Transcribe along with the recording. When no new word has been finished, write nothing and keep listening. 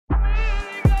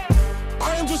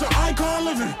just an icon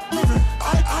living.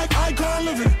 Icon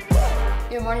living.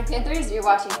 Good morning, Panthers. You're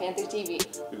watching Panther TV.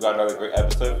 We've got another great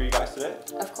episode for you guys today.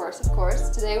 Of course, of course.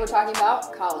 Today we're talking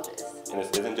about colleges. And this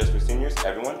isn't just for seniors.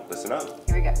 Everyone, listen up.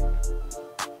 Here we go.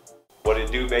 What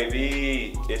it do,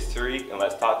 baby? It's Tariq, and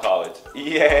let's talk college.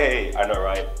 Yay! I know,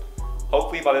 right?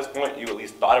 Hopefully by this point, you at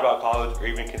least thought about college or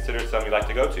even considered something you'd like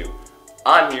to go to.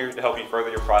 I'm here to help you further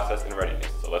your process and readiness,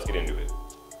 so let's get into it.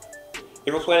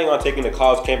 If you're planning on taking a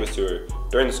college campus tour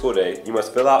during the school day, you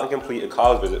must fill out and complete a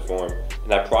college visit form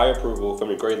and have prior approval from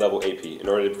your grade level AP in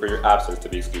order for your absence to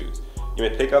be excused. You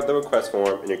may pick up the request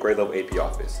form in your grade level AP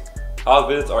office.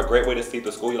 College visits are a great way to see if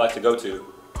the school you like to go to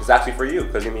is actually for you,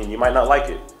 because you might not like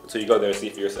it until you go there and see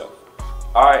it for yourself.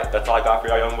 Alright, that's all I got for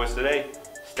y'all young boys today.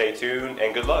 Stay tuned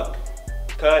and good luck.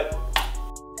 Cut.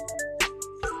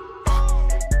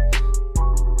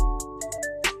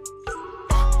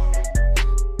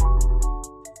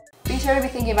 Be sure to be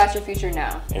thinking about your future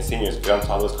now. And seniors, get on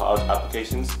top of those college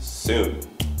applications soon.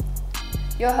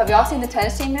 Yo, have y'all seen the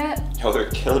tennis team yet? Yo, they're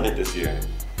killing it this year.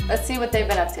 Let's see what they've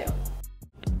been up to.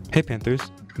 Hey Panthers,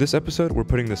 this episode we're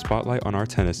putting the spotlight on our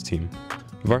tennis team.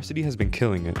 Varsity has been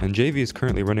killing it, and JV is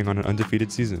currently running on an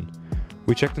undefeated season.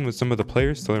 We checked in with some of the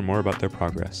players to learn more about their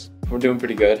progress. We're doing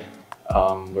pretty good.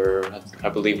 I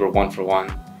believe we're 1 for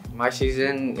 1. My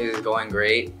season is going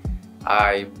great.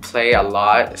 I play a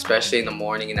lot, especially in the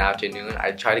morning and afternoon.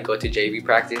 I try to go to JV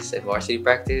practice and varsity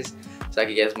practice so I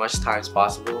can get as much time as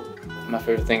possible. My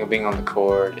favorite thing of being on the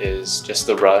court is just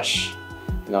the rush.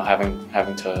 You know,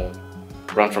 having to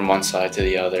run from one side to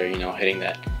the other. You know, hitting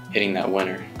that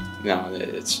winner. You know,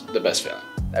 it's the best feeling.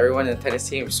 Everyone in the tennis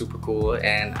team is super cool,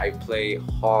 and I play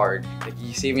hard. Like,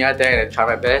 you see me out there and I try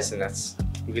my best, and that's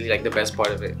really like the best part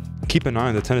of it. Keep an eye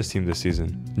on the tennis team this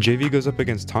season. JV goes up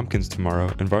against Tompkins tomorrow,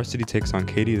 and Varsity takes on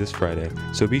Katy this Friday,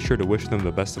 so be sure to wish them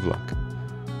the best of luck.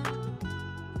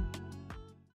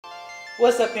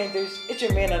 What's up, Panthers? It's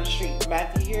your man on the street,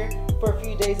 Matthew here. For a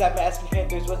few days, I've been asking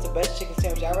Panthers what's the best chicken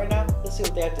sandwich out right now. Let's see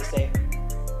what they have to say.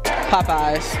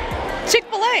 Popeyes.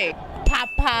 Chick-fil-A.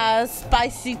 Popeyes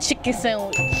spicy chicken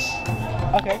sandwich.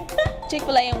 Okay.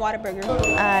 Chick-fil-A and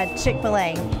Whataburger.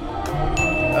 Chick-fil-A.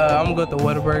 I'm gonna go with the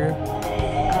Whataburger.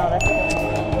 Oh, that's a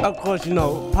good one. Of course, you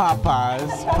know,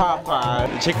 Popeyes.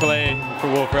 Chick-fil-A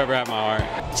will forever have my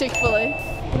heart. Chick-fil-A.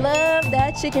 Love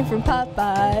that chicken from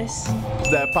Popeyes.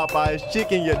 That Popeyes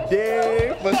chicken, you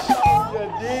dig? For sure, you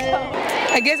dig?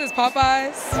 I guess it's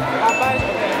Popeyes.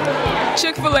 Popeyes?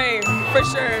 Chick-fil-A, for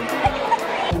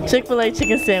sure. Chick-fil-A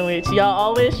chicken sandwich. Y'all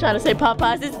always trying to say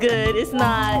Popeyes is good. It's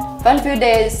not. Fun Food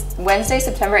Day is Wednesday,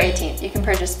 September 18th. You can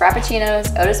purchase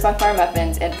Frappuccinos, Otis Spunk Bar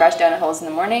muffins, and fresh donut holes in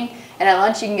the morning. And at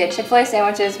lunch, you can get Chick-fil-A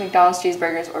sandwiches, McDonald's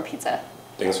cheeseburgers, or pizza.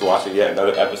 Thanks for watching yet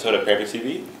another episode of Panther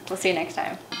TV. We'll see you next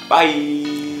time.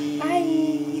 Bye!